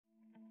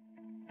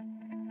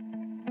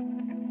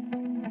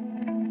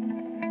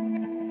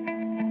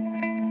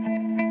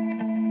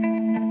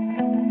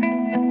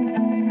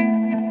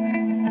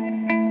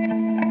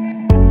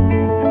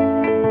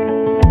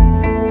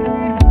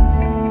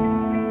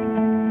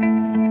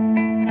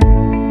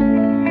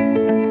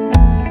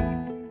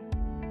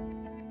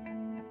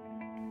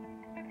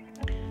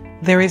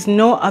There is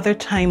no other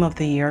time of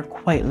the year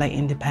quite like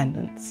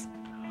independence.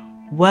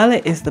 While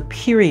it is the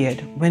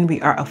period when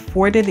we are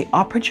afforded the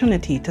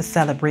opportunity to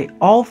celebrate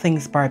all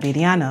things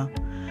Barbadiana,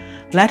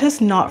 let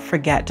us not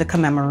forget to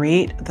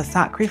commemorate the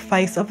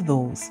sacrifice of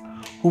those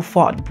who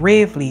fought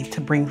bravely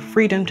to bring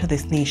freedom to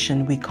this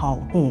nation we call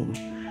home,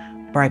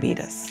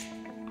 Barbados.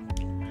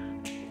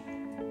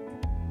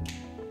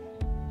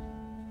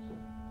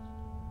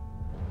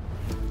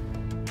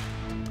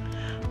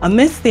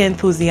 Amidst the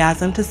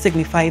enthusiasm to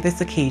signify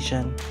this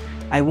occasion,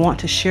 I want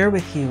to share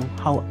with you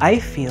how I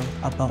feel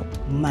about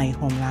my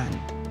homeland.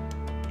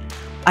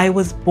 I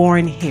was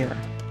born here,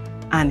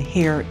 and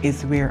here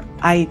is where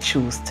I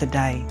choose to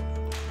die.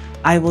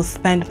 I will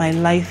spend my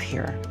life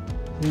here,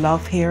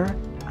 love here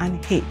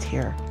and hate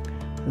here,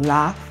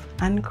 laugh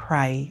and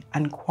cry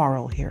and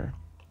quarrel here.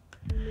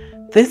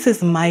 This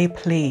is my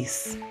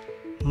place,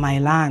 my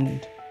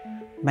land,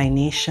 my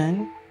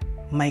nation,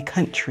 my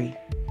country.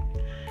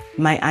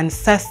 My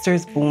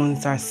ancestors'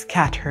 bones are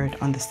scattered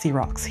on the sea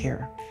rocks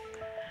here.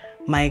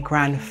 My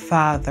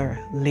grandfather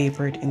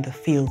labored in the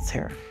fields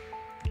here.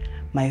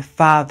 My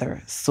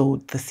father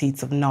sowed the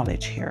seeds of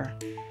knowledge here.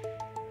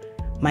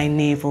 My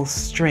navel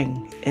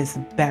string is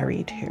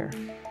buried here.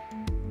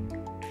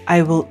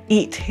 I will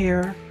eat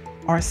here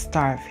or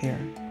starve here.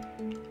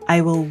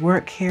 I will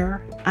work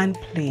here and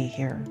play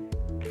here.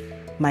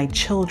 My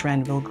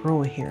children will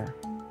grow here.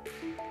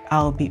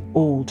 I'll be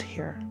old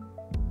here.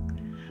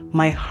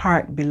 My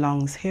heart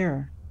belongs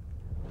here.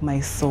 My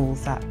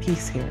soul's at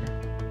peace here.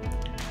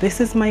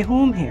 This is my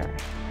home here.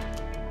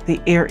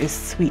 The air is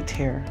sweet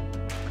here.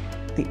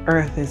 The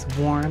earth is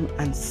warm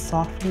and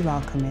softly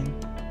welcoming.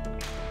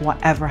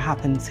 Whatever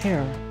happens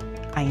here,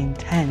 I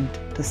intend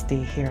to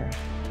stay here.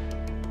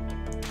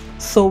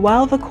 So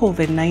while the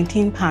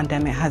COVID-19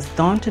 pandemic has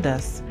daunted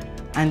us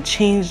and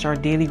changed our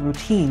daily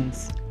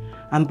routines,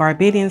 and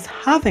Barbadians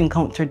have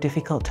encountered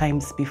difficult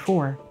times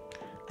before,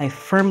 I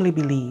firmly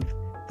believe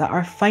that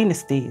our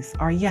finest days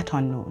are yet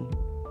unknown.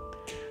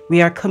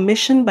 We are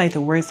commissioned by the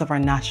words of our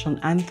national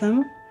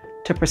anthem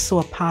to pursue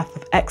a path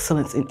of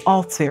excellence in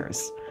all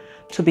spheres,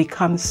 to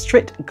become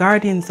strict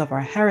guardians of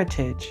our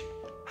heritage,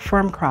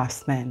 firm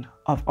craftsmen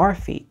of our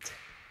fate.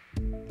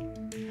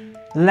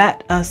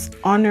 Let us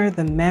honor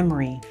the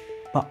memory,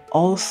 but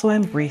also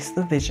embrace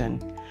the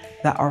vision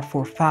that our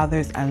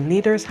forefathers and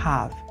leaders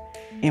have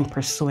in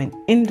pursuing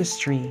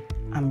industry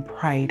and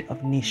pride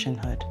of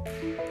nationhood.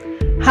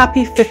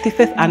 Happy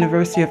 55th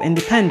anniversary of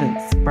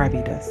independence,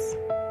 Barbados.